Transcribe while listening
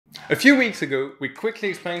A few weeks ago, we quickly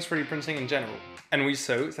explained 3D printing in general, and we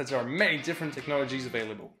saw that there are many different technologies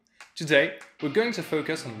available. Today, we're going to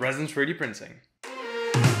focus on resin 3D printing.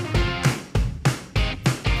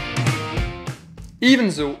 Even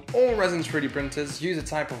though all resin 3D printers use a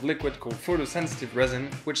type of liquid called photosensitive resin,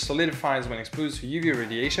 which solidifies when exposed to UV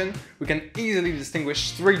radiation, we can easily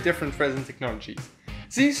distinguish three different resin technologies.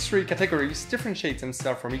 These three categories differentiate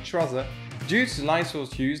themselves from each other due to the light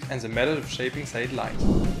source used and the method of shaping said light.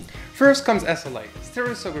 First comes SLA.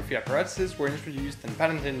 Stereoscopy apparatuses were introduced and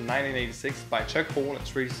patented in 1986 by Chuck Hall and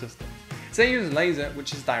 3D Systems. They use a laser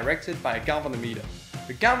which is directed by a galvanometer.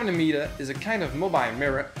 The galvanometer is a kind of mobile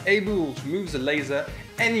mirror able to move the laser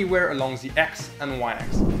anywhere along the X and Y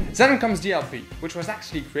axis. Then comes DLP, which was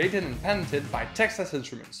actually created and patented by Texas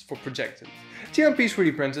Instruments for projectors. DLP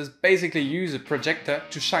 3D printers basically use a projector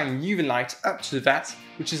to shine UV light up to the vat,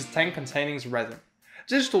 which is a tank containing the resin.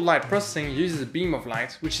 Digital light processing uses a beam of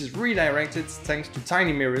light which is redirected thanks to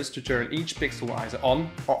tiny mirrors to turn each pixel either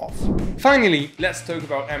on or off. Finally, let's talk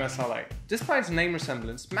about MSLA. Despite the name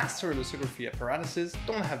resemblance, mass stereolithography apparatuses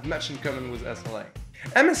don't have much in common with SLA.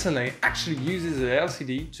 MSLA actually uses a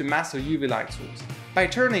LCD to mask a UV light source. By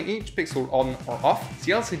turning each pixel on or off,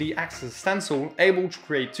 the LCD acts as a stencil able to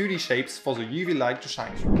create 2D shapes for the UV light to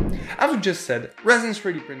shine through. As we just said, resin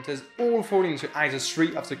 3D printers all fall into either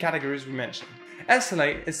three of the categories we mentioned.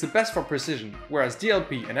 SLA is the best for precision, whereas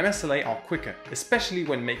DLP and MSLA are quicker, especially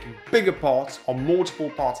when making bigger parts or multiple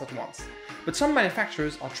parts at once. But some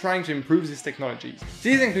manufacturers are trying to improve these technologies.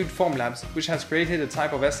 These include Formlabs, which has created a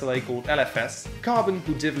type of SLA called LFS, Carbon,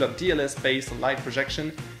 who developed DLS based on light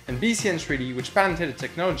projection, and BCN3D, which patented a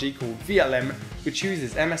technology called VLM, which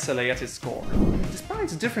uses MSLA at its core. Despite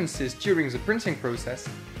the differences during the printing process,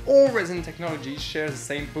 all resin technologies share the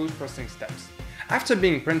same post-processing steps. After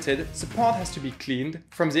being printed, the part has to be cleaned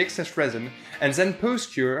from the excess resin and then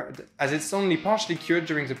post-cured, as it's only partially cured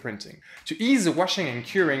during the printing. To ease the washing and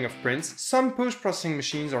curing of prints, some post-processing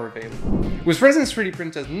machines are available. With resin 3D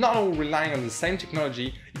printers not all relying on the same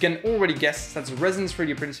technology, you can already guess that the resin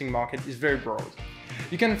 3D printing market is very broad.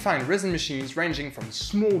 You can find resin machines ranging from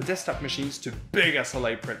small desktop machines to big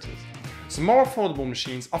SLA printers. The more affordable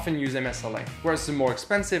machines often use MSLA, whereas the more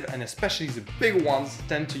expensive and especially the bigger ones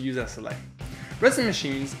tend to use SLA. Resin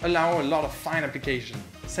machines allow a lot of fine application,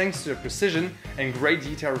 thanks to their precision and great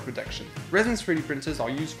detail reproduction. Resin 3D printers are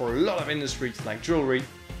used for a lot of industries like jewelry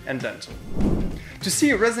and dental. To see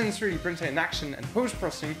a resin 3D printer in action and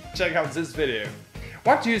post-processing, check out this video.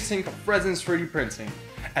 What do you think of resin 3D printing?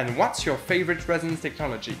 And what's your favorite resin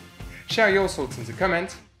technology? Share your thoughts in the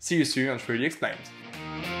comments. See you soon on 3D Explained.